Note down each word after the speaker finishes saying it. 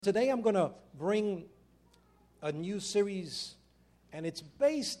Today I'm going to bring a new series, and it's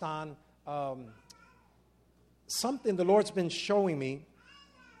based on something the Lord's been showing me,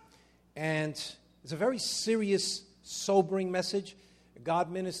 and it's a very serious, sobering message.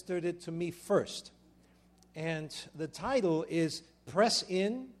 God ministered it to me first, and the title is Press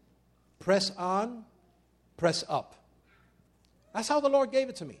In, Press On, Press Up. That's how the Lord gave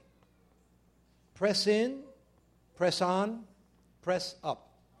it to me. Press in, press on, press up.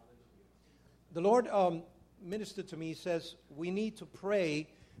 The Lord ministered to me. He says, we need to pray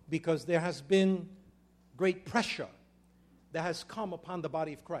because there has been great pressure that has come upon the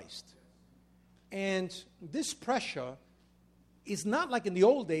body of Christ. And this pressure is not like in the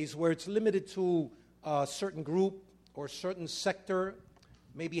old days where it's limited to a certain group or certain sector,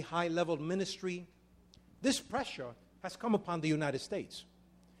 maybe high-level ministry. This pressure has come upon the United States.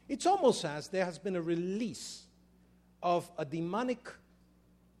 It's almost as there has been a release of a demonic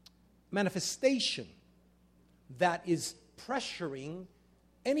manifestation that is pressuring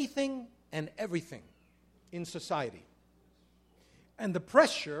anything and everything in society. And the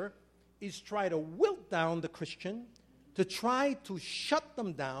pressure is try to wilt down the Christian, to try to shut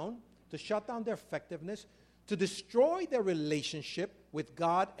them down, to shut down their effectiveness, to destroy their relationship with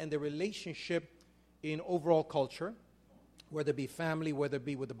God and their relationship in overall culture, whether it be family, whether it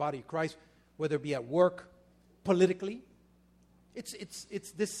be with the body of Christ, whether it be at work, politically. It's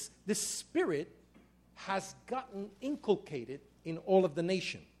this spirit has gotten inculcated in all of the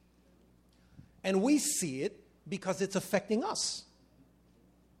nation. And we see it because it's affecting us.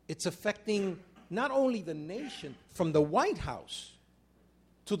 It's affecting not only the nation, from the White House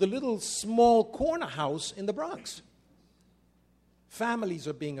to the little small corner house in the Bronx. Families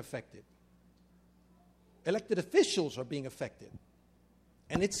are being affected. Elected officials are being affected.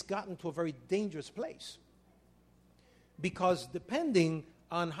 And it's gotten to a very dangerous place. Because depending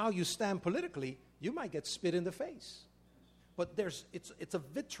on how you stand politically, you might get spit in the face. But it's a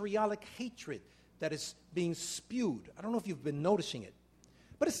vitriolic hatred that is being spewed. I don't know if you've been noticing it.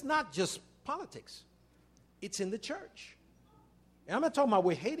 But it's not just politics. It's in the church. And I'm not talking about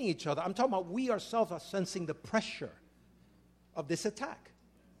we're hating each other. I'm talking about we ourselves are sensing the pressure of this attack.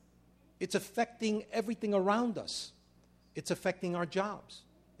 It's affecting everything around us. It's affecting our jobs.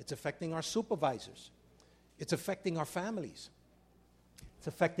 It's affecting our supervisors. It's affecting our families. It's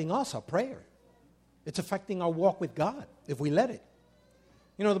affecting us, our prayer. It's affecting our walk with God, if we let it.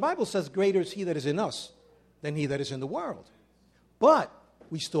 You know, the Bible says, greater is he that is in us than he that is in the world. But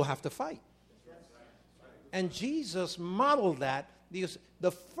we still have to fight. And Jesus modeled that because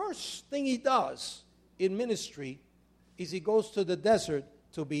the first thing he does in ministry is he goes to the desert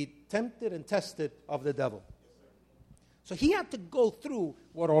to be tempted and tested of the devil. So he had to go through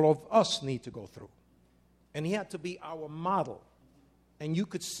what all of us need to go through. And he had to be our model. And you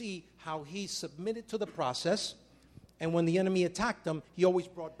could see how he submitted to the process. And when the enemy attacked him, he always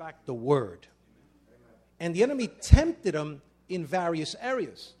brought back the word. And the enemy tempted him in various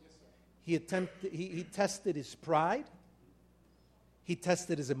areas. He tested his pride. He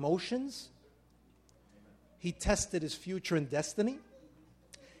tested his emotions. He tested his future and destiny.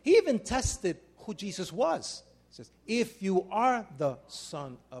 He even tested who Jesus was. He says, if you are the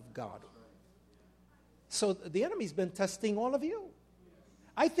Son of God. So the enemy's been testing all of you.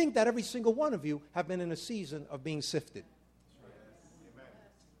 I think that every single one of you have been in a season of being sifted.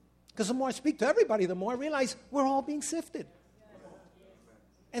 Because the more I speak to everybody, the more I realize we're all being sifted.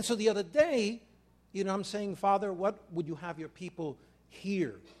 And so the other day, I'm saying, Father, what would you have your people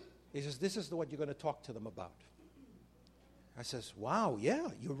hear? He says, this is what you're going to talk to them about. I says, wow, yeah,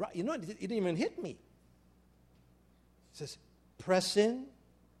 you're right. It didn't even hit me. He says, press in.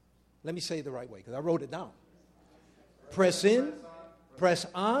 Let me say it the right way, because I wrote it down. Press in, press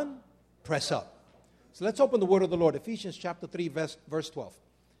on, press up. So let's open the word of the Lord. Ephesians chapter 3, verse 12.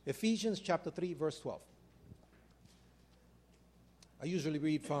 Ephesians chapter 3, verse 12. I usually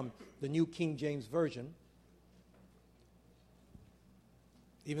read from the New King James Version,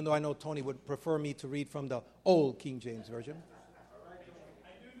 even though I know Tony would prefer me to read from the Old King James Version.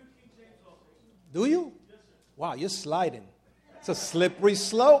 Do you? Wow, you're sliding. It's a slippery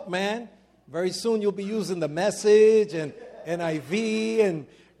slope, man. Very soon you'll be using the Message and NIV and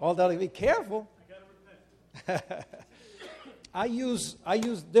all that. Be careful. I use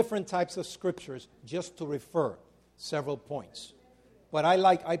different types of scriptures just to refer several points. But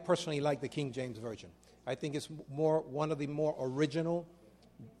I personally like the King James Version. I think it's one of the more original.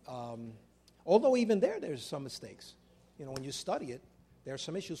 Although even there's some mistakes. When you study it, there are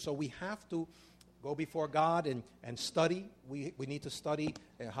some issues. So we have to go before God and study. We need to study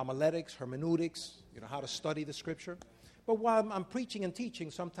homiletics, hermeneutics, how to study the Scripture. But while I'm preaching and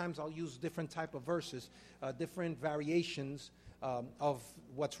teaching, sometimes I'll use different type of verses, different variations of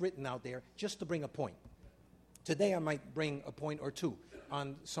what's written out there, just to bring a point. Today I might bring a point or two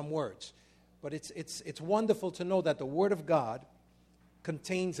on some words. But it's wonderful to know that the Word of God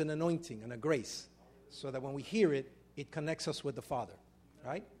contains an anointing and a grace, so that when we hear it, it connects us with the Father,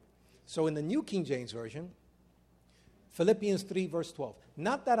 right? So in the New King James Version, Philippians 3, verse 12.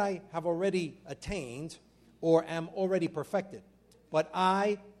 Not that I have already attained or am already perfected, but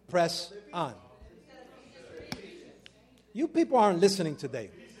I press on. You people aren't listening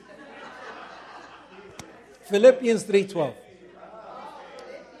today. Philippians 3:12.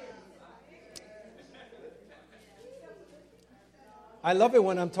 I love it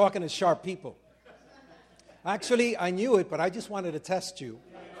when I'm talking to sharp people. Actually, I knew it, but I just wanted to test you.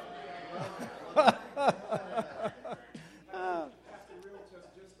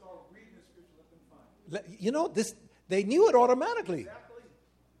 You know, they knew it automatically.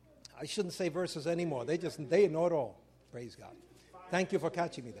 I shouldn't say verses anymore. They know it all. Praise God. Thank you for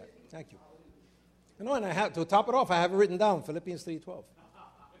catching me there. Thank you. You know, and I have to top it off, I have it written down, Philippians 3:12.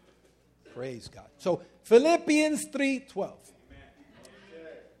 Praise God. So Philippians 3:12.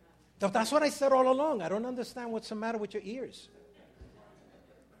 That's what I said all along. I don't understand what's the matter with your ears.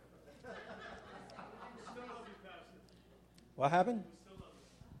 What happened?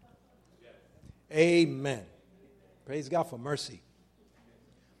 Amen. Praise God for mercy.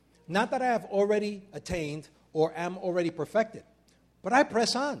 Not that I have already attained or am already perfected, but I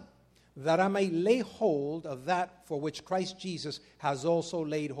press on, that I may lay hold of that for which Christ Jesus has also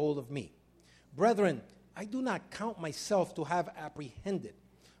laid hold of me. Brethren, I do not count myself to have apprehended,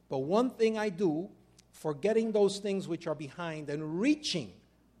 but one thing I do, forgetting those things which are behind and reaching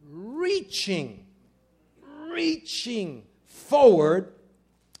forward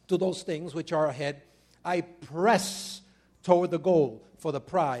to those things which are ahead, I press toward the goal for the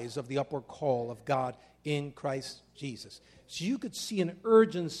prize of the upward call of God in Christ Jesus. So you could see an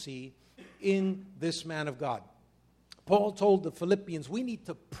urgency in this man of God. Paul told the Philippians, we need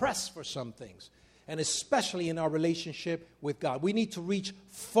to press for some things, and especially in our relationship with God. We need to reach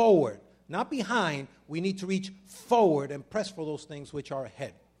forward, not behind. We need to reach forward and press for those things which are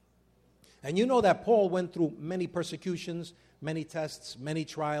ahead. And you know that Paul went through many persecutions, many tests, many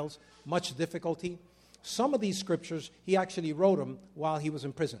trials, much difficulty. Some of these scriptures, he actually wrote them while he was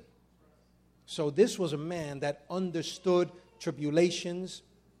in prison. So this was a man that understood tribulations,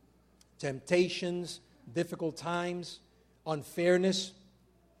 temptations, difficult times, unfairness.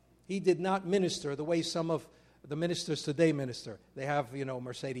 He did not minister the way some of the ministers today minister. They have,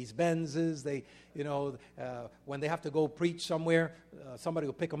 Mercedes-Benzes. They, when they have to go preach somewhere, somebody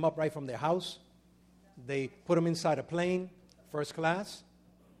will pick them up right from their house. They put them inside a plane, first class.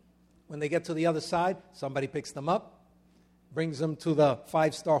 When they get to the other side, somebody picks them up, brings them to the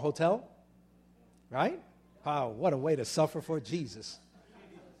 5-star hotel. Right? Wow, what a way to suffer for Jesus.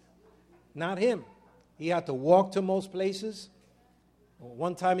 Not him. He had to walk to most places.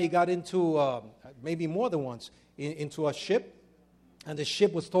 One time he got into, maybe more than once, into a ship, and the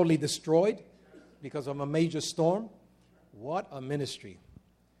ship was totally destroyed because of a major storm. What a ministry.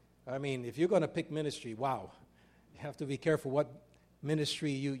 I mean, if you're going to pick ministry, wow, you have to be careful what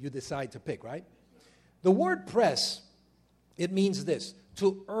ministry you decide to pick, right? The word press, it means this,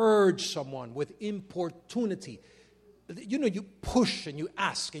 to urge someone with importunity. You push and you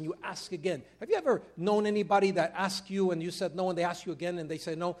ask again. Have you ever known anybody that asked you and you said no, and they ask you again and they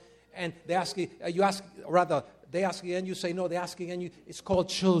say no, and they ask you, they ask again, you say no, they ask again, it's called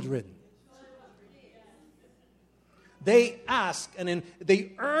children. They ask and then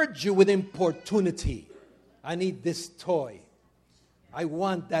they urge you with importunity. I need this toy. I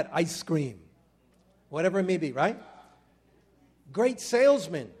want that ice cream. Whatever it may be, right? Great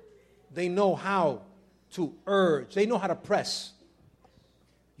salesmen, they know how to urge. They know how to press.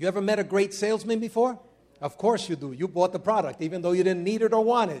 You ever met a great salesman before? Of course you do. You bought the product even though you didn't need it or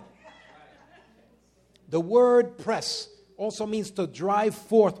want it. The word press also means to drive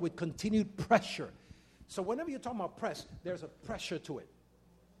forth with continued pressure. So whenever you're talking about press, there's a pressure to it.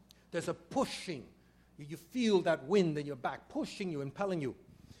 There's a pushing. You feel that wind in your back, pushing you, impelling you.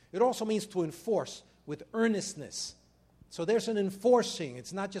 It also means to enforce with earnestness. So there's an enforcing.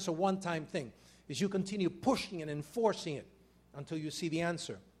 It's not just a one-time thing. It's you continue pushing and enforcing it until you see the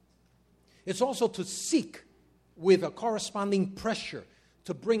answer. It's also to seek with a corresponding pressure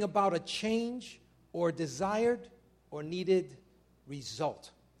to bring about a change or desired or needed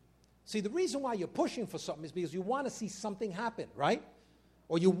result. See, the reason why you're pushing for something is because you want to see something happen, right?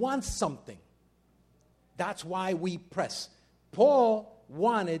 Or you want something. That's why we press. Paul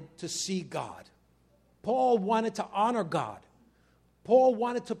wanted to see God. Paul wanted to honor God. Paul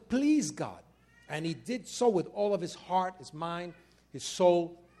wanted to please God. And he did so with all of his heart, his mind, his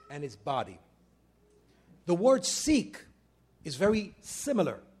soul, and his body. The word seek is very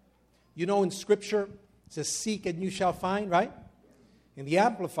similar. You know, in Scripture, it says, seek and you shall find, right? In the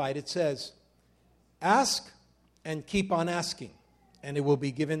Amplified, it says, ask and keep on asking, and it will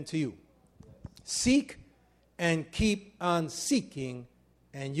be given to you. Seek and keep on seeking,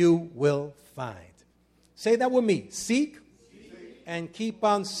 and you will find. Say that with me. Seek and keep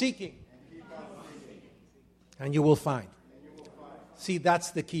on seeking, and you will find. See,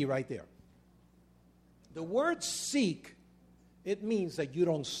 that's the key right there. The word seek, it means that you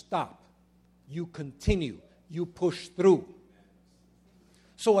don't stop. You continue. You push through.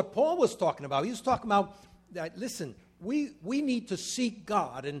 So what Paul was talking about, he was talking about that, listen, we need to seek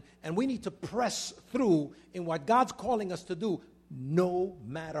God and we need to press through in what God's calling us to do no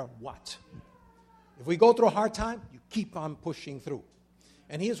matter what. If we go through a hard time, you keep on pushing through.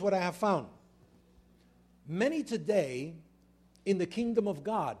 And here's what I have found. Many today in the kingdom of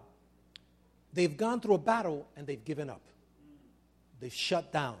God, they've gone through a battle and they've given up. They've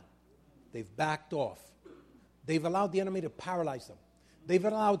shut down. They've backed off. They've allowed the enemy to paralyze them. They've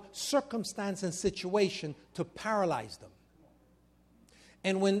allowed circumstance and situation to paralyze them.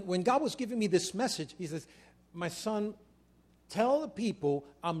 And when God was giving me this message, he says, my son, tell the people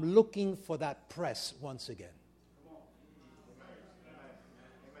I'm looking for that press once again.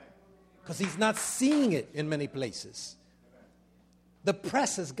 Because he's not seeing it in many places. The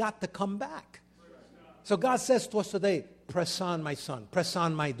press has got to come back. So God says to us today, press on, my son. Press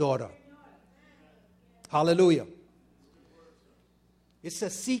on, my daughter. Hallelujah. It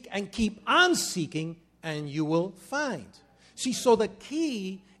says, seek and keep on seeking, and you will find. See, so the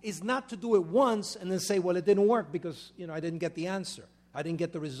key is not to do it once and then say, well, it didn't work because, I didn't get the answer. I didn't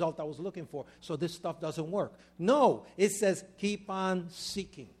get the result I was looking for, so this stuff doesn't work. No, it says keep on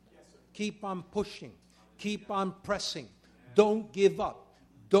seeking. Keep on pushing. Keep on pressing. Don't give up.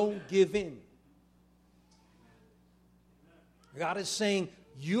 Don't give in. God is saying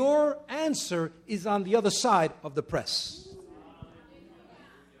your answer is on the other side of the press.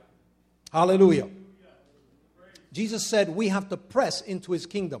 Hallelujah. Jesus said we have to press into his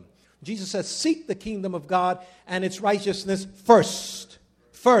kingdom. Jesus says seek the kingdom of God and its righteousness first.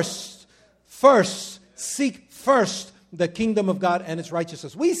 First. Seek first the kingdom of God and its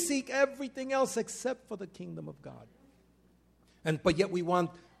righteousness. We seek everything else except for the kingdom of God. But yet we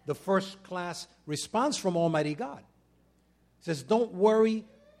want the first class response from Almighty God. It says, don't worry,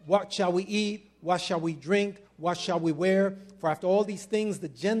 what shall we eat? What shall we drink? What shall we wear? For after all these things the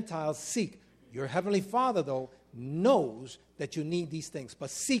Gentiles seek. Your heavenly Father, though, knows that you need these things.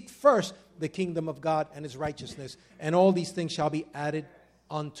 But seek first the kingdom of God and his righteousness, and all these things shall be added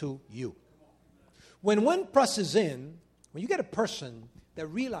unto you. When one presses in, when you get a person that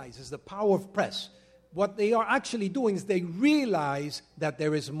realizes the power of press, what they are actually doing is they realize that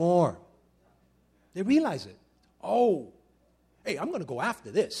there is more. They realize it. Oh, hey, I'm going to go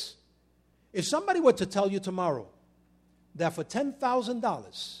after this. If somebody were to tell you tomorrow that for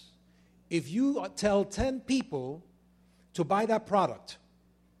 $10,000, if you tell 10 people to buy that product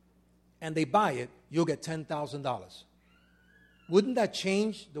and they buy it, you'll get $10,000. Wouldn't that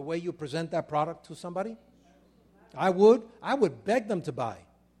change the way you present that product to somebody? I would. I would beg them to buy.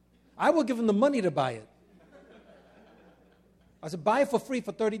 I would give them the money to buy it. I said, buy it for free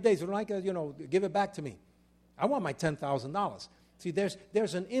for 30 days. If you don't like it, give it back to me. I want my $10,000. See,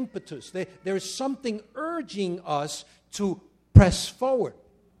 there's an impetus. There is something urging us to press forward.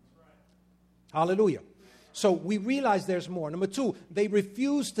 Hallelujah. So we realize there's more. Number two, they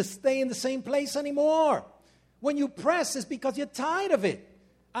refuse to stay in the same place anymore. When you press, it's because you're tired of it.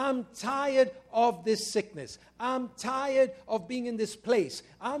 I'm tired of this sickness. I'm tired of being in this place.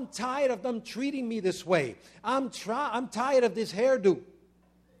 I'm tired of them treating me this way. I'm tired of this hairdo.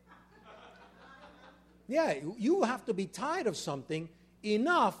 Yeah, you have to be tired of something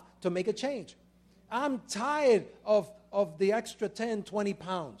enough to make a change. I'm tired of the extra 10, 20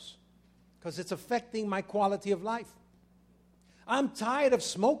 pounds because it's affecting my quality of life. I'm tired of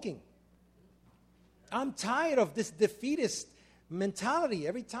smoking. I'm tired of this defeatist mentality.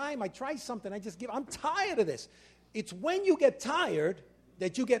 Every time I try something, I just give. I'm tired of this. It's when you get tired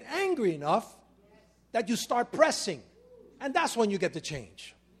that you get angry enough that you start pressing. And that's when you get the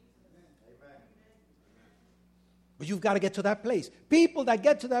change. But you've got to get to that place. People that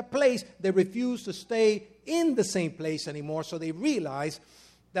get to that place, they refuse to stay in the same place anymore. So they realize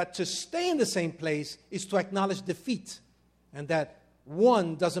that to stay in the same place is to acknowledge defeat. And that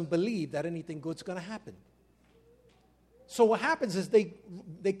one doesn't believe that anything good's going to happen. So what happens is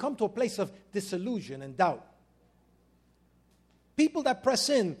they come to a place of disillusion and doubt. People that press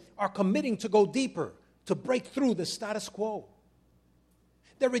in are committing to go deeper, to break through the status quo.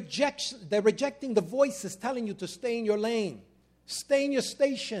 They're rejecting the voices telling you to stay in your lane, stay in your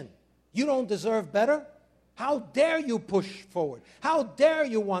station. You don't deserve better. How dare you push forward? How dare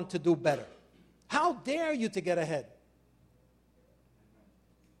you want to do better? How dare you to get ahead?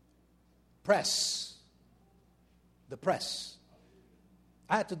 Press. The press.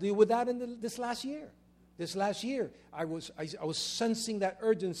 I had to deal with that in this last year. This last year, I was sensing that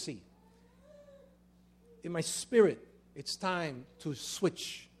urgency in my spirit. It's time to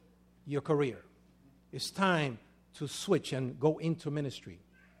switch your career. It's time to switch and go into ministry.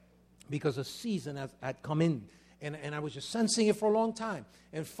 Because a season had come in, and I was just sensing it for a long time.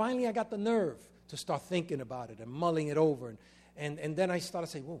 And finally, I got the nerve to start thinking about it and mulling it over. And then I started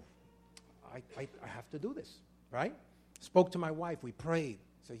saying, whoa, I have to do this, right? Spoke to my wife. We prayed.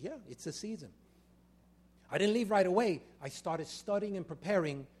 Said, yeah, it's a season. I didn't leave right away. I started studying and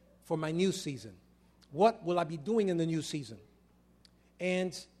preparing for my new season. What will I be doing in the new season?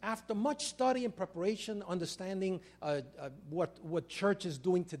 And after much study and preparation, understanding what church is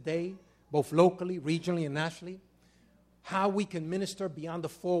doing today, both locally, regionally, and nationally, how we can minister beyond the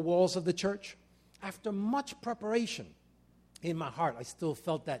four walls of the church, after much preparation in my heart, I still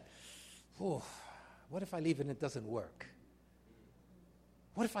felt that, oh, what if I leave and it doesn't work?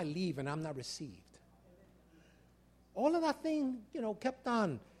 What if I leave and I'm not received? All of that thing, kept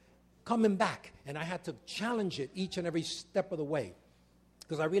on coming back, and I had to challenge it each and every step of the way.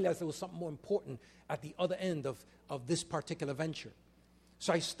 Because I realized there was something more important at the other end of this particular venture.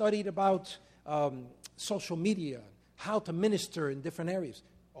 So I studied about social media, how to minister in different areas.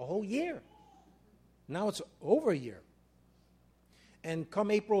 A whole year. Now it's over a year. And come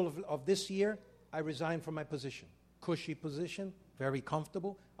April of this year, I resigned from my position. Cushy position, very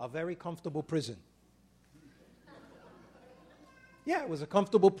comfortable, a very comfortable prison. Yeah, it was a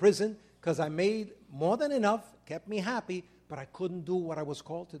comfortable prison because I made more than enough, kept me happy, but I couldn't do what I was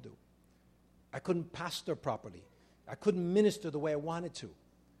called to do. I couldn't pastor properly. I couldn't minister the way I wanted to.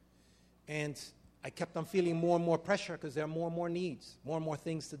 And I kept on feeling more and more pressure because there are more and more needs, more and more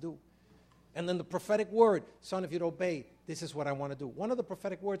things to do. And then the prophetic word, son, if you'd obey, this is what I want to do. One of the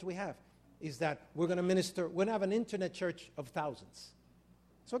prophetic words we have is that we're going to minister, we're going to have an internet church of thousands.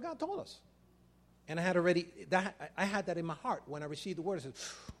 So God told us. And I had that in my heart. When I received the word, I said,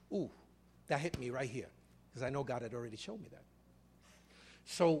 ooh, that hit me right here. Because I know God had already showed me that.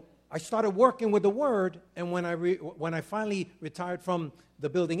 So I started working with the word, and when I finally retired from the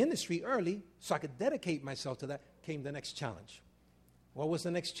building industry early, so I could dedicate myself to that, came the next challenge. What was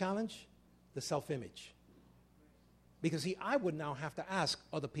the next challenge? The self-image. Because, see, I would now have to ask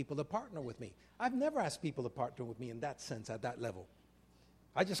other people to partner with me. I've never asked people to partner with me in that sense, at that level.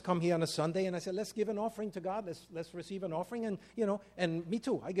 I just come here on a Sunday and I said, let's give an offering to God. Let's receive an offering. And, and me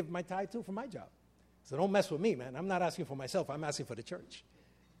too. I give my tithe too for my job. So don't mess with me, man. I'm not asking for myself. I'm asking for the church.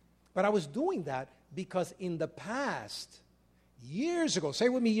 But I was doing that because in the past, years ago, say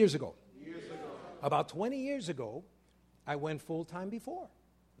with me, years ago. About 20 years ago, I went full-time before.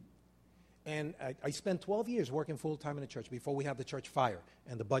 And I spent 12 years working full-time in the church before we had the church fire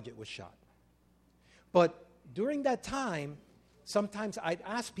and the budget was shot. But during that time, sometimes I'd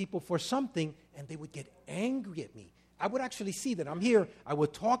ask people for something, and they would get angry at me. I would actually see that I'm here. I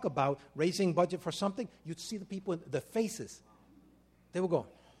would talk about raising budget for something. You'd see the people, the faces. They would go.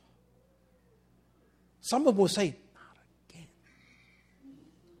 Some of them would say, not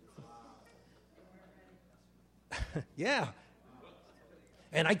again. Yeah.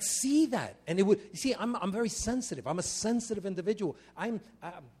 And I'd see that. And it would, you see, I'm very sensitive. I'm a sensitive individual. I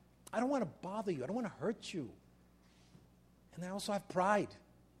don't want to bother you. I don't want to hurt you. And I also have pride.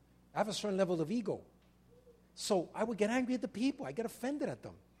 I have a certain level of ego. So I would get angry at the people. I get offended at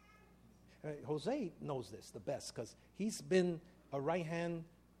them. Jose knows this the best because he's been a right-hand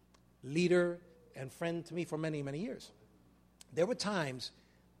leader and friend to me for many, many years. There were times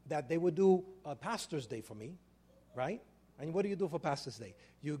that they would do a pastor's day for me, right? And what do you do for pastor's day?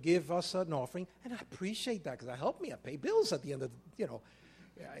 You give us an offering, and I appreciate that because it helped me. I pay bills at the end of,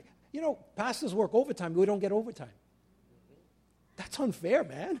 pastors work overtime. We don't get overtime. That's unfair,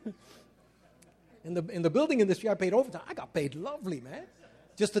 man. In the building industry, I paid overtime. I got paid lovely, man.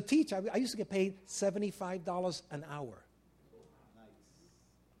 Just to teach, I used to get paid $75 an hour.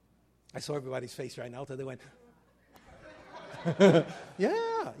 I saw everybody's face right now until they went, yeah,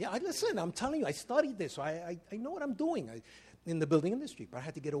 listen, I'm telling you, I studied this, so I know what I'm doing in the building industry. But I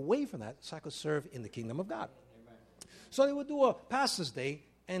had to get away from that so I could serve in the kingdom of God. Amen. So they would do a pastor's day,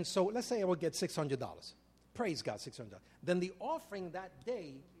 and so let's say I would get $600. Praise God, $600. Then the offering that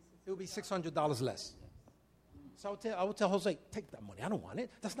day, it would be $600 less. So I would tell Jose, take that money. I don't want it.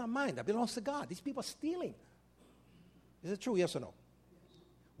 That's not mine. That belongs to God. These people are stealing. Is it true, yes or no?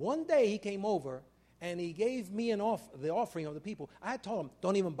 One day he came over and he gave me the offering of the people. I had told him,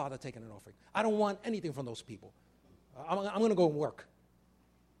 don't even bother taking an offering. I don't want anything from those people. I'm going to go and work,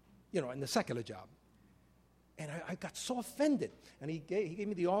 in the secular job. And I got so offended. And he gave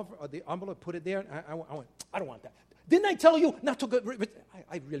me the envelope, put it there. And I went, I don't want that. Didn't I tell you not to go?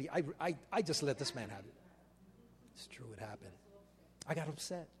 I just let this man have it. It's true, it happened. I got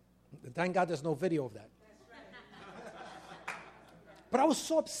upset. Thank God there's no video of that. But I was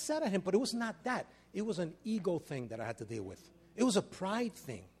so upset at him, but it was not that. It was an ego thing that I had to deal with. It was a pride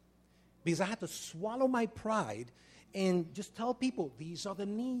thing. Because I had to swallow my pride and just tell people, these are the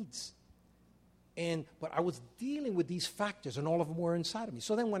needs. But I was dealing with these factors, and all of them were inside of me.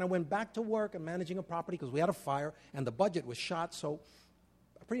 So then when I went back to work and managing a property, because we had a fire, and the budget was shot, so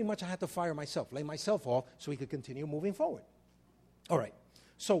pretty much I had to fire myself, lay myself off, so we could continue moving forward. All right.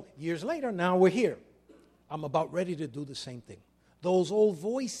 So years later, now we're here. I'm about ready to do the same thing. Those old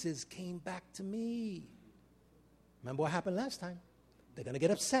voices came back to me. Remember what happened last time? They're going to get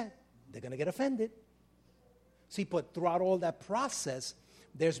upset. They're going to get offended. See, but throughout all that process,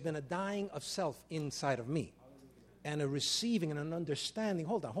 there's been a dying of self inside of me and a receiving and an understanding.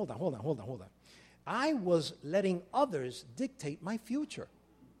 Hold on. I was letting others dictate my future.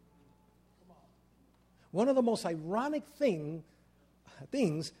 One of the most ironic things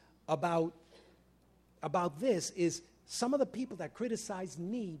about this is some of the people that criticized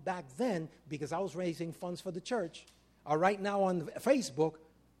me back then because I was raising funds for the church are right now on Facebook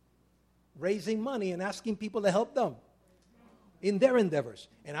raising money and asking people to help them in their endeavors.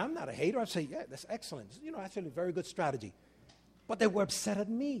 And I'm not a hater. I say, yeah, that's excellent. Actually a very good strategy. But they were upset at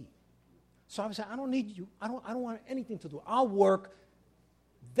me. So I would say, I don't need you. I don't want anything to do. I'll work.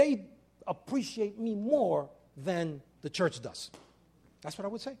 They appreciate me more than the church does. That's what I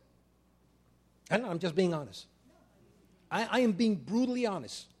would say. And I'm just being honest. I am being brutally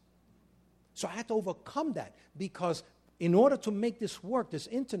honest. So I had to overcome that because in order to make this work, this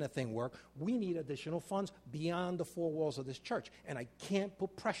internet thing work, we need additional funds beyond the four walls of this church. And I can't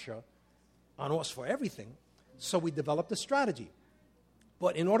put pressure on us for everything. So we developed a strategy.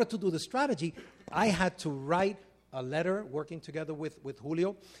 But in order to do the strategy, I had to write a letter working together with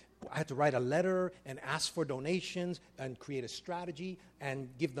Julio. I had to write a letter and ask for donations and create a strategy and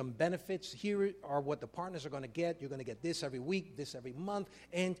give them benefits. Here are what the partners are going to get. You're going to get this every week, this every month.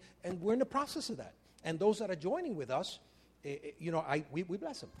 And we're in the process of that. And those that are joining with us, we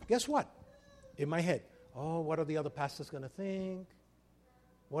bless them. Guess what? In my head, what are the other pastors going to think?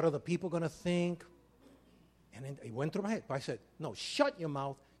 What are the people going to think? And then it went through my head. But I said, no, shut your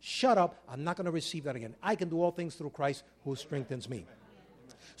mouth. Shut up. I'm not going to receive that again. I can do all things through Christ who strengthens me.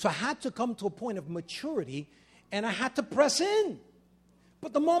 So I had to come to a point of maturity, and I had to press in.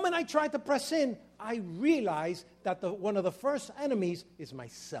 But the moment I tried to press in, I realized that one of the first enemies is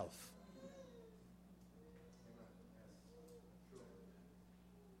myself.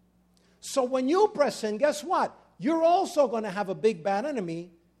 So when you press in, guess what? You're also going to have a big bad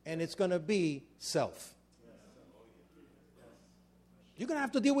enemy, and it's going to be self. You're going to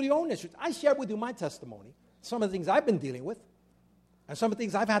have to deal with your own issues. I shared with you my testimony, some of the things I've been dealing with. And some of the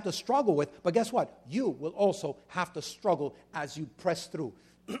things I've had to struggle with. But guess what? You will also have to struggle as you press through.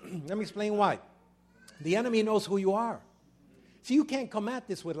 Let me explain why. The enemy knows who you are. See, you can't come at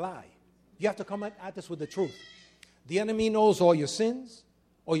this with lie. You have to come at this with the truth. The enemy knows all your sins,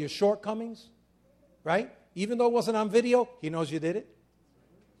 all your shortcomings, right? Even though it wasn't on video, he knows you did it.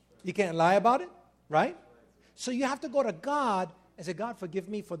 You can't lie about it, right? So you have to go to God and say, God, forgive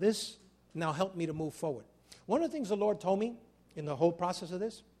me for this. Now help me to move forward. One of the things the Lord told me in the whole process of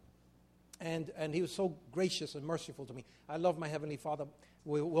this, and he was so gracious and merciful to me. I love my Heavenly Father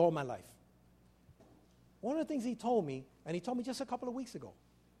with all my life. One of the things he told me, and he told me just a couple of weeks ago,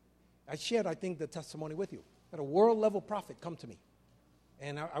 I shared, I think, the testimony with you, that a world-level prophet come to me.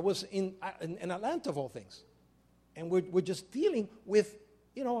 And I was in Atlanta, of all things. And we're just dealing with,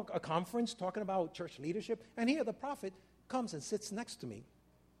 a conference talking about church leadership. And here the prophet comes and sits next to me.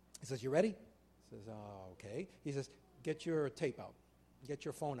 He says, you ready? I says, okay. He says, get your tape out. Get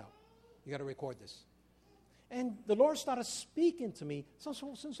your phone out. You got to record this. And the Lord started speaking to me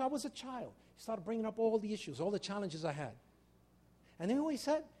since I was a child. He started bringing up all the issues, all the challenges I had. And then what he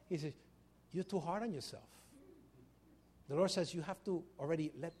said, you're too hard on yourself. The Lord says you have to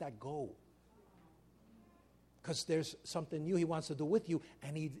already let that go. Because there's something new he wants to do with you,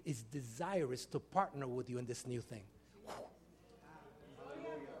 and he is desirous to partner with you in this new thing.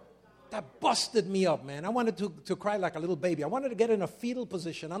 That busted me up, man. I wanted to cry like a little baby. I wanted to get in a fetal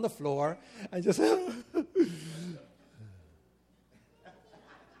position on the floor and just...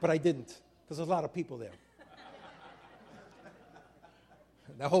 But I didn't, because there's a lot of people there.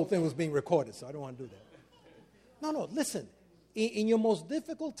 The whole thing was being recorded, so I don't want to do that. No, listen. In your most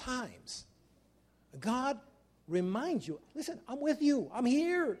difficult times, God reminds you, listen, I'm with you. I'm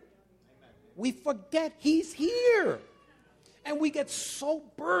here. Amen. We forget He's here. And we get so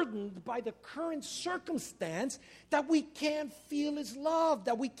burdened by the current circumstance that we can't feel His love,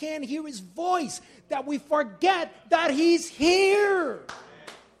 that we can't hear His voice, that we forget that He's here.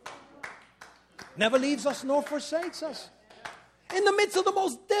 Never leaves us nor forsakes us. In the midst of the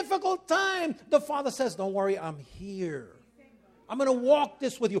most difficult time, the Father says, don't worry, I'm here. I'm going to walk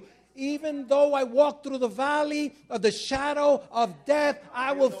this with you. Even though I walk through the valley of the shadow of death,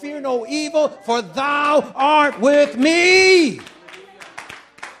 I will fear no evil, for thou art with me.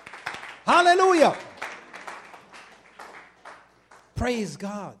 Hallelujah. Praise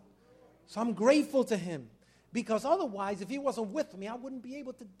God. So I'm grateful to Him. Because otherwise, if He wasn't with me, I wouldn't be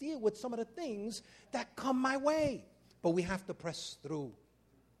able to deal with some of the things that come my way. But we have to press through.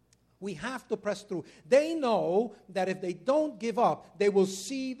 We have to press through. They know that if they don't give up, they will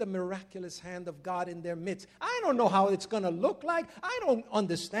see the miraculous hand of God in their midst. I don't know how it's going to look like. I don't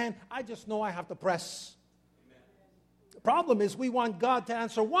understand. I just know I have to press. Amen. The problem is we want God to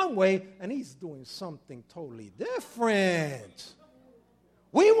answer one way, and He's doing something totally different.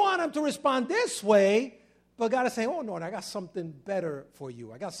 We want Him to respond this way, but God is saying, oh, no, I got something better for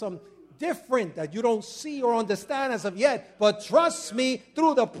you. I got something different that you don't see or understand as of yet, but trust me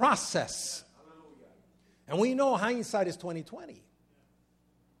through the process. And we know hindsight is 20/20.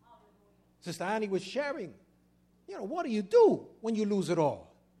 Sister Annie was sharing, what do you do when you lose it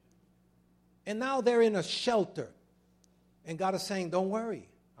all? And now they're in a shelter. And God is saying, don't worry,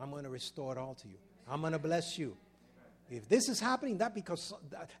 I'm going to restore it all to you. I'm going to bless you. If this is happening, that's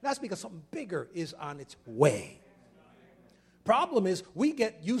because something bigger is on its way. Problem is, we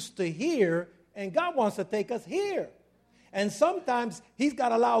get used to here, and God wants to take us here. And sometimes He's got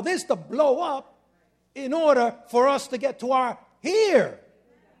to allow this to blow up in order for us to get to our here.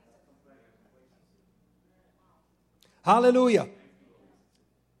 Hallelujah.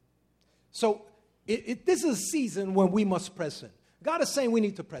 So this is a season when we must press in. God is saying we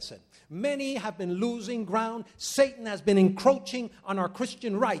need to press in. Many have been losing ground. Satan has been encroaching on our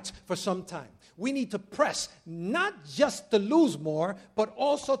Christian rights for some time. We need to press, not just to lose more, but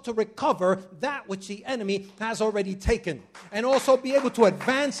also to recover that which the enemy has already taken. And also be able to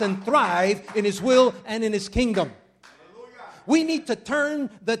advance and thrive in His will and in His kingdom. We need to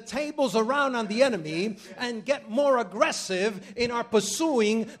turn the tables around on the enemy and get more aggressive in our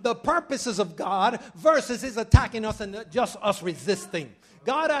pursuing the purposes of God versus his attacking us and just us resisting.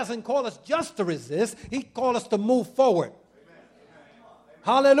 God hasn't called us just to resist. He called us to move forward.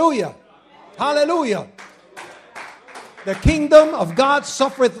 Hallelujah. Hallelujah. The kingdom of God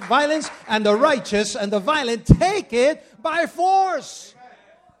suffereth violence, and the righteous and the violent take it by force.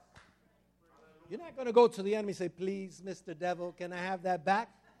 You're not going to go to the enemy and say, please, Mr. Devil, can I have that back?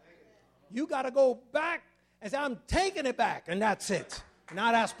 You got to go back and say, I'm taking it back, and that's it.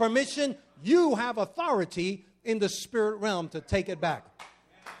 Not ask permission. You have authority in the spirit realm to take it back.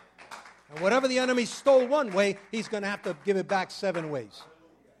 And whatever the enemy stole one way, he's going to have to give it back 7 ways.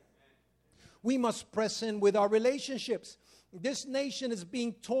 We must press in with our relationships. This nation is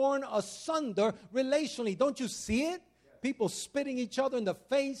being torn asunder relationally. Don't you see it? People spitting each other in the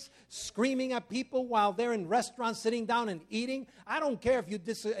face, screaming at people while they're in restaurants sitting down and eating. I don't care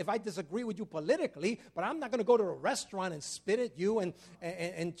if I disagree with you politically, but I'm not going to go to a restaurant and spit at you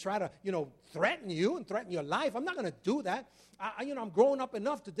and try to, threaten you and threaten your life. I'm not going to do that. I'm grown up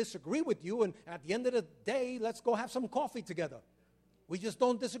enough to disagree with you, and at the end of the day, let's go have some coffee together. We just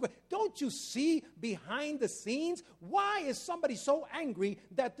don't disagree. Don't you see behind the scenes? Why is somebody so angry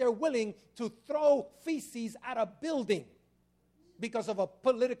that they're willing to throw feces at a building because of a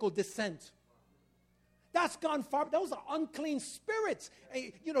political dissent? That's gone far. Those are unclean spirits,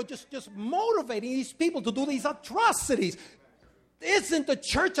 just motivating these people to do these atrocities. Isn't the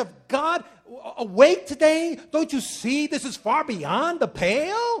church of God awake today? Don't you see this is far beyond the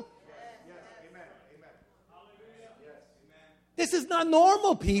pale? This is not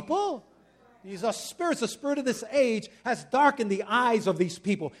normal, people. These are spirits. The spirit of this age has darkened the eyes of these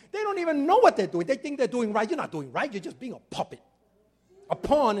people. They don't even know what they're doing. They think they're doing right. You're not doing right. You're just being a puppet, a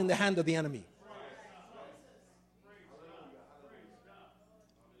pawn in the hand of the enemy.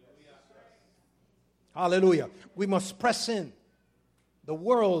 Hallelujah. We must press in. The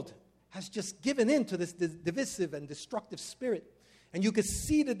world has just given in to this divisive and destructive spirit. And you can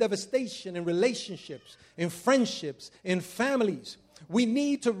see the devastation in relationships, in friendships, in families. We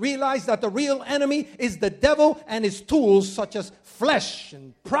need to realize that the real enemy is the devil and his tools such as flesh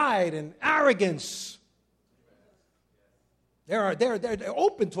and pride and arrogance. They're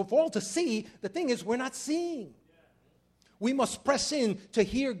open for all to see. The thing is, we're not seeing. We must press in to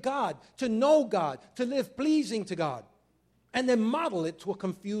hear God, to know God, to live pleasing to God. And then model it to a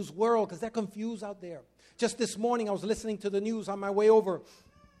confused world, because they're confused out there. Just this morning, I was listening to the news on my way over.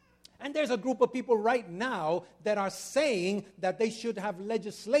 And there's a group of people right now that are saying that they should have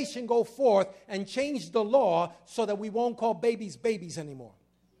legislation go forth and change the law so that we won't call babies babies anymore.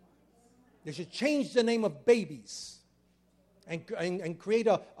 They should change the name of babies and create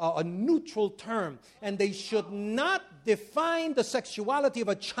a neutral term. And they should not define the sexuality of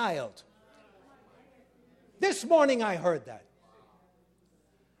a child. This morning I heard that.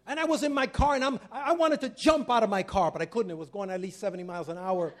 And I was in my car, and I wanted to jump out of my car, but I couldn't. It was going at least 70 miles an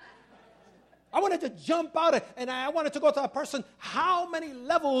hour. I wanted to jump out, and I wanted to go to a person. How many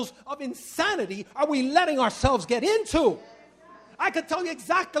levels of insanity are we letting ourselves get into? I could tell you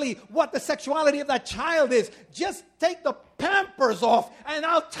exactly what the sexuality of that child is. Just take the Pampers off, and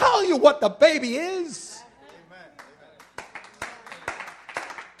I'll tell you what the baby is.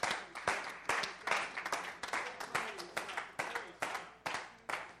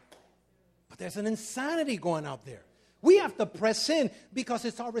 But there's an insanity going out there. We have to press in because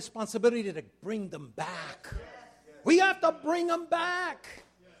it's our responsibility to bring them back. We have to bring them back.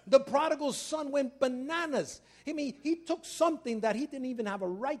 The prodigal son went bananas. I mean, he took something that he didn't even have a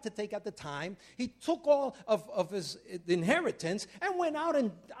right to take at the time. He took all of his inheritance and went out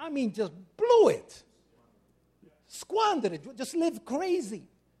and, just blew it. Squandered it. Just lived crazy.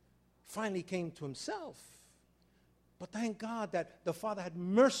 Finally came to himself. But thank God that the Father had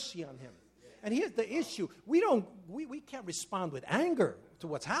mercy on him. And here's the issue. We can't respond with anger to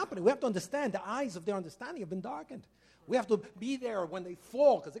what's happening. We have to understand the eyes of their understanding have been darkened. We have to be there when they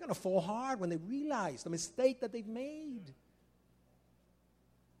fall, because they're going to fall hard when they realize the mistake that they've made.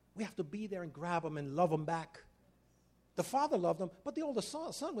 We have to be there and grab them and love them back. The father loved them, but the older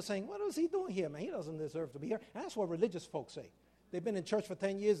son was saying, what is he doing here, man? He doesn't deserve to be here. And that's what religious folks say. They've been in church for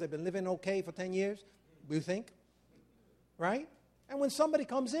 10 years. They've been living okay for 10 years. We think. Right? And when somebody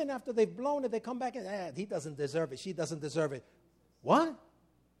comes in after they've blown it, they come back and, he doesn't deserve it. She doesn't deserve it. What?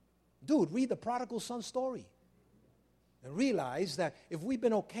 Dude, read the prodigal son story. And realize that if we've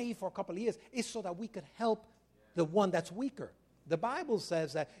been okay for a couple of years, it's so that we could help the one that's weaker. The Bible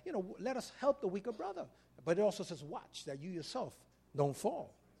says that, let us help the weaker brother. But it also says, watch that you yourself don't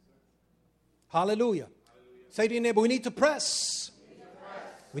fall. Hallelujah. Say to your neighbor, we need to press.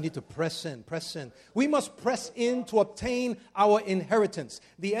 We need to press in, press in. We must press in to obtain our inheritance.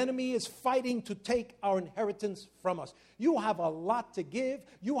 The enemy is fighting to take our inheritance from us. You have a lot to give.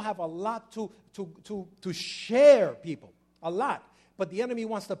 You have a lot to share, people. A lot. But the enemy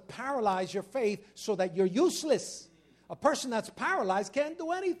wants to paralyze your faith so that you're useless. A person that's paralyzed can't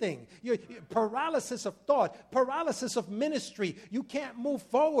do anything. You're paralysis of thought, paralysis of ministry. You can't move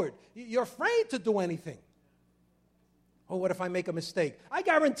forward. You're afraid to do anything. Oh, what if I make a mistake? I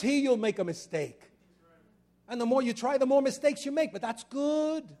guarantee you'll make a mistake. And the more you try, the more mistakes you make. But that's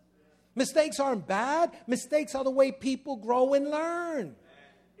good. Mistakes aren't bad. Mistakes are the way people grow and learn.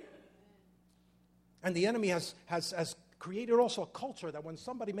 And the enemy has created also a culture that when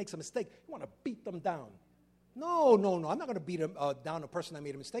somebody makes a mistake, you want to beat them down. No. I'm not going to beat down a person that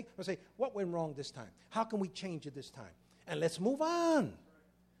made a mistake. I'm going to say, what went wrong this time? How can we change it this time? And let's move on.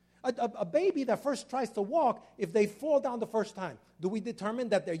 A baby that first tries to walk, if they fall down the first time, do we determine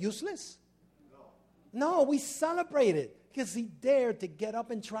that they're useless? No, we celebrate it because he dared to get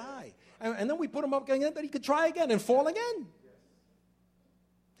up and try. And then we put him up again that he could try again and fall again.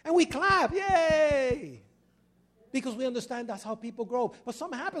 And we clap, yay! Because we understand that's how people grow. But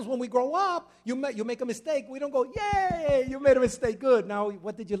something happens when we grow up, you make a mistake. We don't go, yay, you made a mistake, good. Now,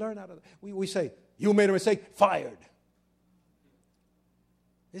 what did you learn out of it? We say, you made a mistake, fired.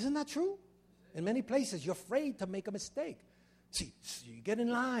 Isn't that true? In many places, you're afraid to make a mistake. See, you get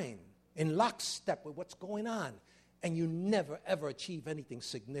in line, in lockstep with what's going on, and you never, ever achieve anything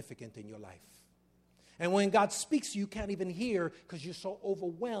significant in your life. And when God speaks, you can't even hear because you're so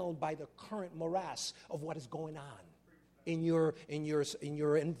overwhelmed by the current morass of what is going on in your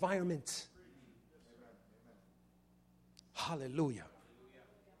environment. Hallelujah.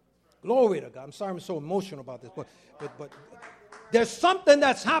 Glory to God. I'm sorry I'm so emotional about this, but there's something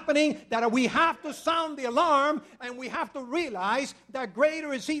that's happening that we have to sound the alarm, and we have to realize that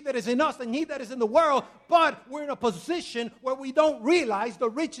greater is he that is in us than he that is in the world, but we're in a position where we don't realize the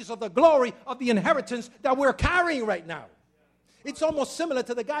riches of the glory of the inheritance that we're carrying right now. It's almost similar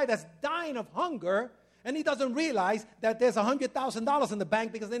to the guy that's dying of hunger, and he doesn't realize that there's $100,000 in the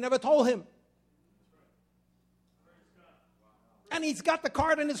bank because they never told him. And he's got the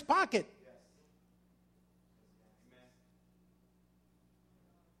card in his pocket.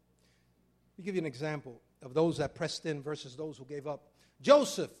 Let me give you an example of those that pressed in versus those who gave up.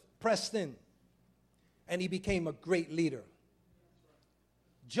 Joseph pressed in, and he became a great leader.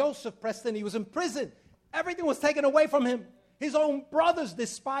 Joseph pressed in. He was in prison. Everything was taken away from him. His own brothers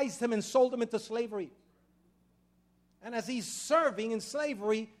despised him and sold him into slavery. And as he's serving in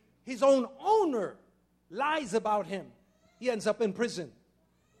slavery, his own owner lies about him. He ends up in prison.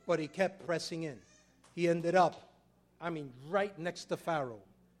 But he kept pressing in. He ended up, right next to Pharaoh.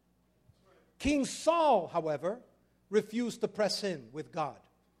 King Saul, however, refused to press in with God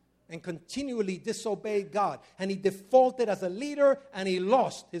and continually disobeyed God. And he defaulted as a leader, and he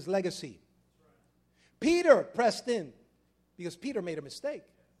lost his legacy. Peter pressed in because Peter made a mistake.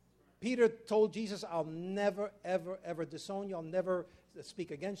 Peter told Jesus, I'll never, ever, ever disown you. I'll never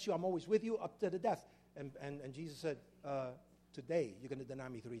speak against you. I'm always with you up to the death. And Jesus said, today you're going to deny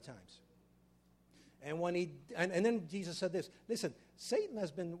me 3 times. And then Jesus said this, listen, Satan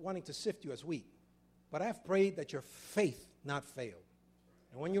has been wanting to sift you as wheat, but I have prayed that your faith not fail.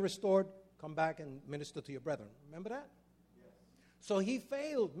 And when you're restored, come back and minister to your brethren. Remember that? Yes. So he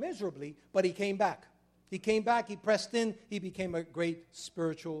failed miserably, but he came back. He came back, he pressed in, he became a great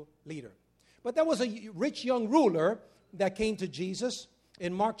spiritual leader. But there was a rich young ruler that came to Jesus.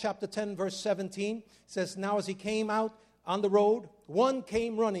 In Mark chapter 10, verse 17, it says, now as he came out on the road, one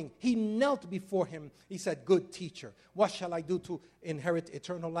came running. He knelt before him. He said, good teacher, what shall I do to inherit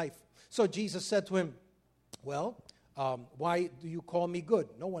eternal life? So Jesus said to him, well, why do you call me good?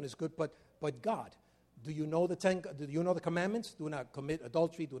 No one is good but God. Do you know the commandments? Do not commit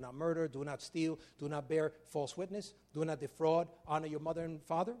adultery, do not murder, do not steal, do not bear false witness, do not defraud, honor your mother and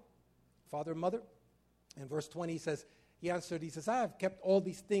father and mother. And verse 20 says, he answered, he says, I have kept all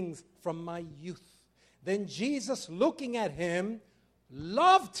these things from my youth. Then Jesus, looking at him,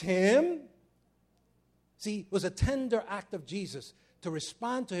 loved him. See, it was a tender act of Jesus to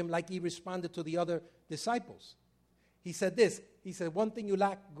respond to him like he responded to the other disciples. He said this, he said, one thing you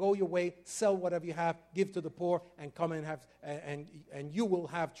lack, go your way, sell whatever you have, give to the poor, and come and have, and you will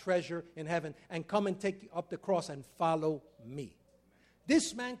have treasure in heaven, and come and take up the cross and follow me.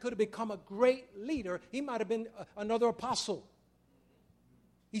 This man could have become a great leader. He might have been another apostle.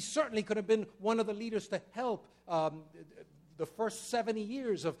 He certainly could have been one of the leaders to help the first 70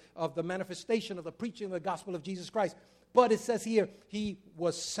 years of the manifestation of the preaching of the gospel of Jesus Christ. But it says here, he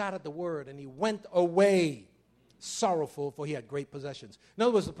was sad at the word, and he went away sorrowful, for he had great possessions. In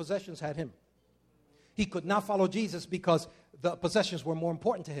other words, the possessions had him. He could not follow Jesus because the possessions were more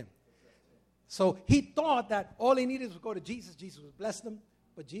important to him. So he thought that all he needed was to go to Jesus. Jesus would bless them,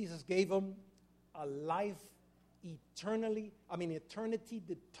 but Jesus gave him a life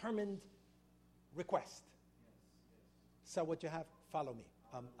eternity-determined request. Sell what you have, follow me.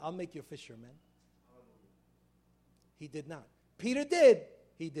 I'll make you a fisherman. He did not. Peter did.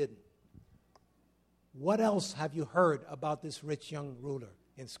 He didn't. What else have you heard about this rich young ruler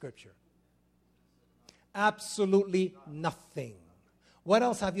in Scripture? Absolutely nothing. What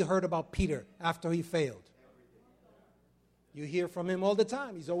else have you heard about Peter after he failed? You hear from him all the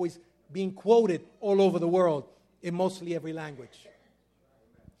time. He's always being quoted all over the world in mostly every language.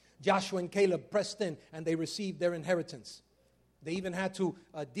 Joshua and Caleb pressed in and they received their inheritance. They even had to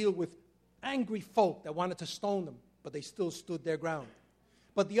deal with angry folk that wanted to stone them, but they still stood their ground.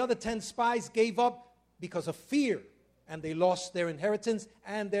 But the other 10 spies gave up because of fear, and they lost their inheritance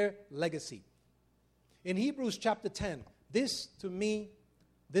and their legacy. In Hebrews chapter 10, this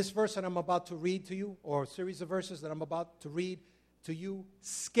verse that I'm about to read to you, or a series of verses that I'm about to read to you,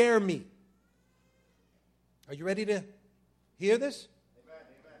 scare me. Are you ready to hear this? Amen.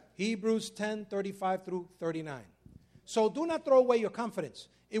 Hebrews 10, 35 through 39. So do not throw away your confidence.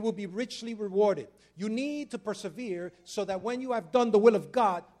 It will be richly rewarded. You need to persevere so that when you have done the will of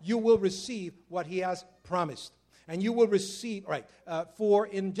God, you will receive what He has promised. And you will receive, for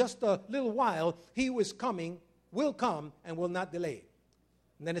in just a little while, He who is coming will come and will not delay.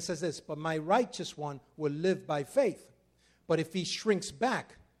 And then it says this, but my righteous one will live by faith. But if he shrinks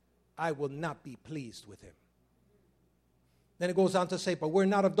back, I will not be pleased with him. Then it goes on to say, but we're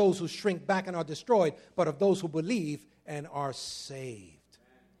not of those who shrink back and are destroyed, but of those who believe and are saved.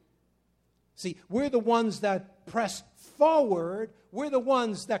 See, we're the ones that press forward. We're the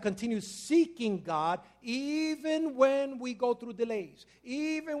ones that continue seeking God even when we go through delays,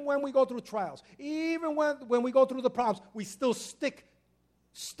 even when we go through trials, even when we go through the problems. We still stick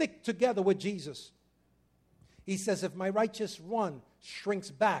together with Jesus. He says, if my righteous one shrinks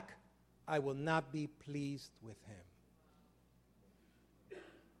back, I will not be pleased with him.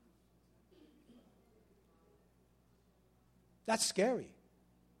 That's scary.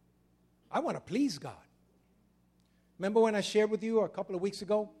 I want to please God. Remember when I shared with you a couple of weeks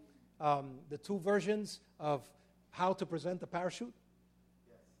ago the two versions of how to present a parachute?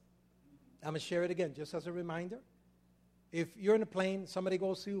 Yes. I'm going to share it again just as a reminder. If you're in a plane, somebody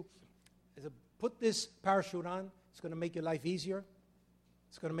goes to you, put this parachute on. It's going to make your life easier.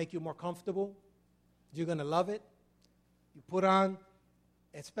 It's going to make you more comfortable. You're going to love it. You put on,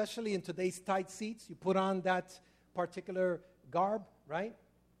 especially in today's tight seats, you put on that particular garb, right?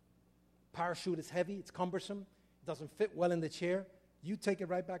 Parachute is heavy. It's cumbersome. It doesn't fit well in the chair. You take it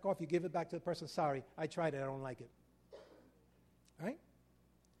right back off. You give it back to the person. Sorry, I tried it. I don't like it. Right?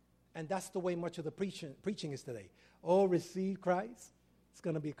 And that's the way much of the preaching is today. Oh, receive Christ. It's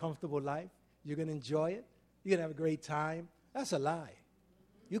going to be a comfortable life. You're going to enjoy it. You're going to have a great time. That's a lie.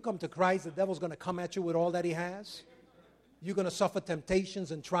 You come to Christ, the devil's going to come at you with all that he has. You're going to suffer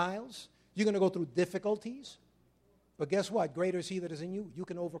temptations and trials. You're going to go through difficulties. But guess what? Greater is he that is in you. You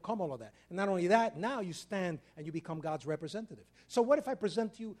can overcome all of that. And not only that, now you stand and you become God's representative. So what if I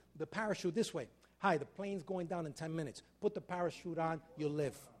present to you the parachute this way? Hi, the plane's going down in 10 minutes. Put the parachute on, you'll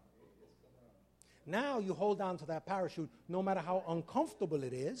live. Now you hold on to that parachute no matter how uncomfortable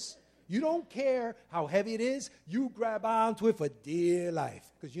it is. You don't care how heavy it is. You grab onto it for dear life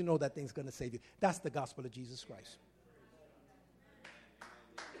because you know that thing's going to save you. That's the gospel of Jesus Christ.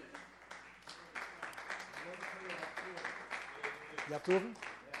 You have two of them?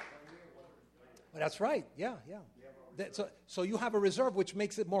 Well, that's right. Yeah. So you have a reserve which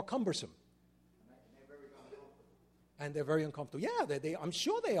makes it more cumbersome. And they're very uncomfortable. Yeah, I'm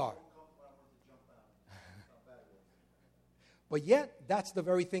sure they are. But yet, that's the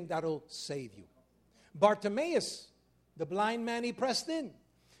very thing that'll save you. Bartimaeus, the blind man, he pressed in.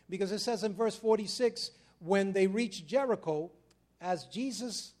 Because it says in verse 46, when they reached Jericho, as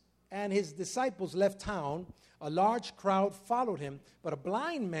Jesus and his disciples left town, a large crowd followed him, but a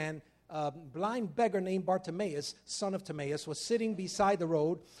blind beggar named Bartimaeus, son of Timaeus, was sitting beside the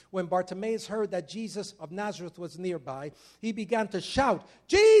road. When Bartimaeus heard that Jesus of Nazareth was nearby, he began to shout,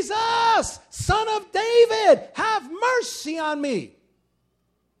 Jesus, son of David, have mercy on me.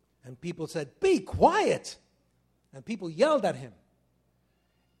 And people said, be quiet. And people yelled at him.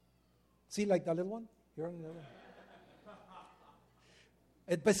 See like that little one? You're on the little one?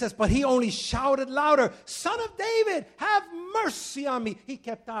 It says, but he only shouted louder, Son of David, have mercy on me. He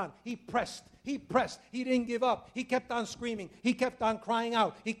kept on. He pressed. He didn't give up. He kept on screaming. He kept on crying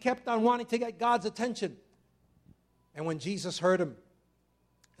out. He kept on wanting to get God's attention. And when Jesus heard him,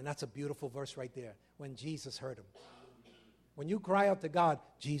 and that's a beautiful verse right there, when Jesus heard him. When you cry out to God,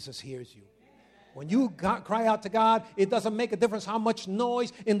 Jesus hears you. When you cry out to God, it doesn't make a difference how much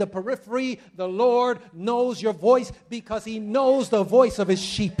noise in the periphery. The Lord knows your voice because he knows the voice of his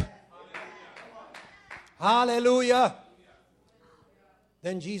sheep. Hallelujah.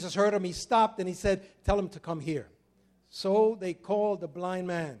 Then Jesus heard him. He stopped and he said, tell him to come here. So they called the blind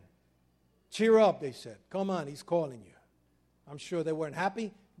man. Cheer up, they said. Come on, he's calling you. I'm sure they weren't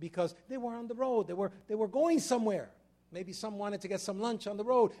happy because they were on the road. They were going somewhere. Maybe some wanted to get some lunch on the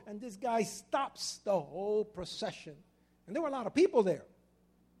road, and this guy stops the whole procession. And there were a lot of people there.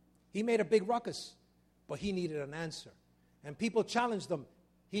 He made a big ruckus, but he needed an answer. And people challenged him.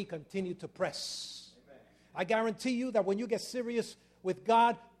 He continued to press. Amen. I guarantee you that when you get serious with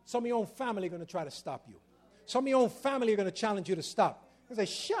God, some of your own family are going to try to stop you. Some of your own family are going to challenge you to stop. They say,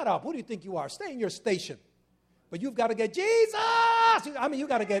 shut up. Who do you think you are? Stay in your station. But you've got to get Jesus. I mean, you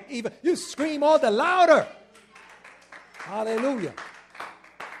got to get even. You scream all the louder. Hallelujah.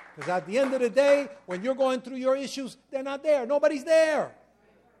 Because at the end of the day, when you're going through your issues, they're not there. Nobody's there.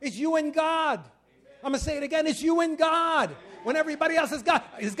 It's you and God. I'm going to say it again. It's you and God. When everybody else is gone,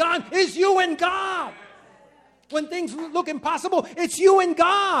 it's you and God. When things look impossible, it's you and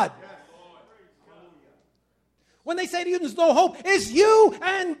God. When they say to you there's no hope, it's you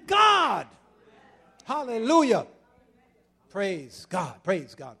and God. Hallelujah. Praise God.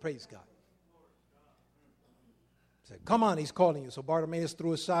 Praise God. Praise God. Come on, he's calling you. So Bartimaeus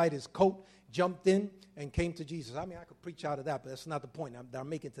threw aside his coat, jumped in, and came to Jesus. I mean, I could preach out of that, but that's not the point that I'm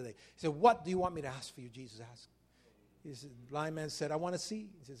making today. He said, what do you want me to ask for you? Jesus asked. The blind man said, I want to see.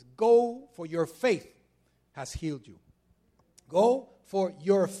 He says, go, for your faith has healed you. Go, for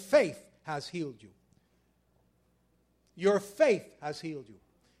your faith has healed you. Your faith has healed you.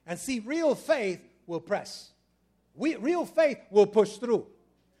 And see, real faith will press. Real faith will push through.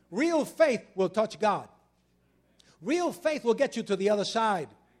 Real faith will touch God. Real faith will get you to the other side.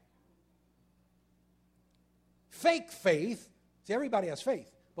 Fake faith, see, everybody has faith,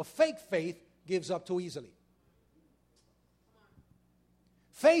 but fake faith gives up too easily.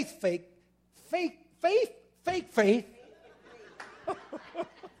 Fake faith.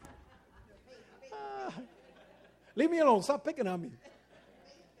 Leave me alone. Stop picking on me.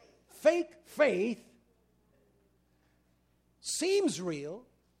 Fake faith seems real,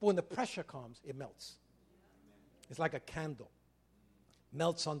 but when the pressure comes, it melts. It's like a candle.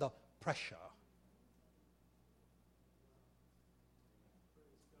 Melts under pressure.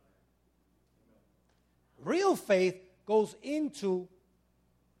 Real faith goes into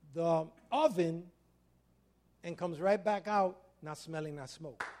the oven and comes right back out, not smelling that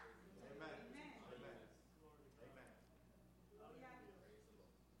smoke.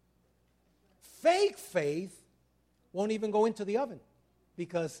 Fake faith won't even go into the oven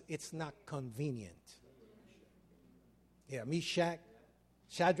because it's not convenient. Yeah,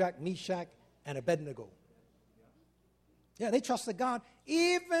 Shadrach, Meshach, and Abednego. Yeah, they trusted God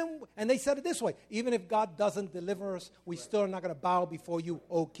and they said it this way, even if God doesn't deliver us, we still are not going to bow before you,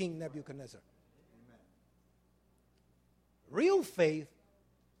 O King Nebuchadnezzar. Amen. Real faith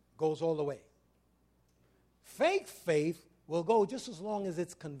goes all the way. Fake faith will go just as long as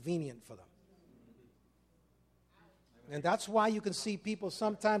it's convenient for them. And that's why you can see people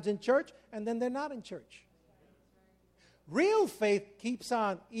sometimes in church and then they're not in church. Real faith keeps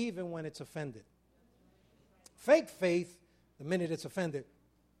on even when it's offended. Fake faith, the minute it's offended,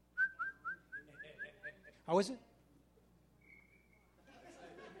 how is it?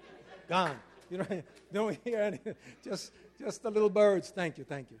 Gone. You don't hear anything. Just the little birds. Thank you.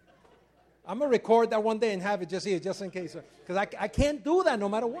 I'm going to record that one day and have it just here, just in case. Because I can't do that no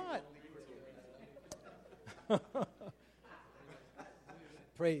matter what.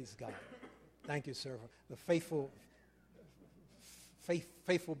 Praise God. Thank you, sir. The faithful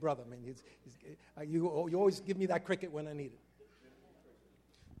brother. I mean, you always give me that cricket when I need it.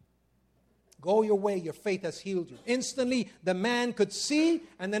 Go your way, your faith has healed you. Instantly, the man could see,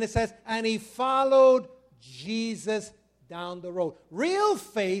 and then it says, and he followed Jesus down the road. Real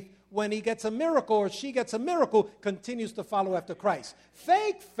faith, when he gets a miracle or she gets a miracle, continues to follow after Christ.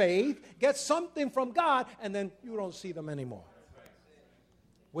 Fake faith gets something from God, and then you don't see them anymore.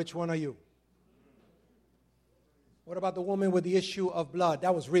 Which one are you? What about the woman with the issue of blood?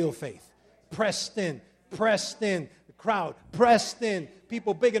 That was real faith. Pressed in. The crowd pressed in.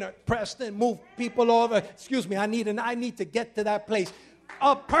 People big enough, pressed in, move people over. Excuse me, I need to get to that place.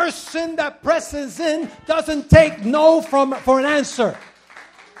 A person that presses in doesn't take no for an answer.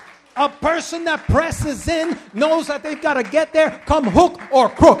 A person that presses in knows that they've got to get there, come hook or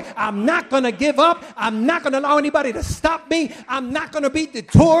crook. I'm not going to give up. I'm not going to allow anybody to stop me. I'm not going to be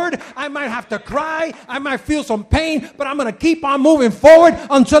detoured. I might have to cry. I might feel some pain, but I'm going to keep on moving forward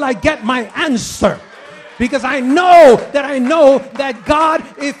until I get my answer. Because I know that God,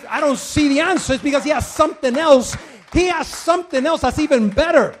 if I don't see the answers, because he has something else. He has something else that's even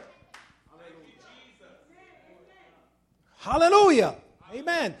better. Hallelujah.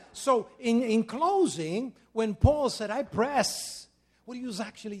 Amen. So in closing, when Paul said, I press, what he was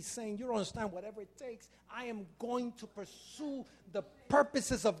actually saying, you don't understand, whatever it takes, I am going to pursue the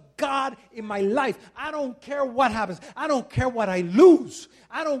purposes of God in my life. I don't care what happens. I don't care what I lose.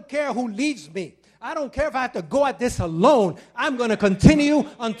 I don't care who leaves me. I don't care if I have to go at this alone. I'm going to continue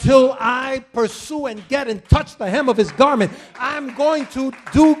until I pursue and get and touch the hem of his garment. I'm going to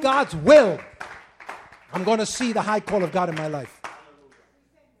do God's will. I'm going to see the high call of God in my life.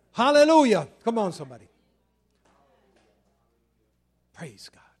 Hallelujah. Come on, somebody. Praise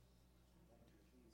God.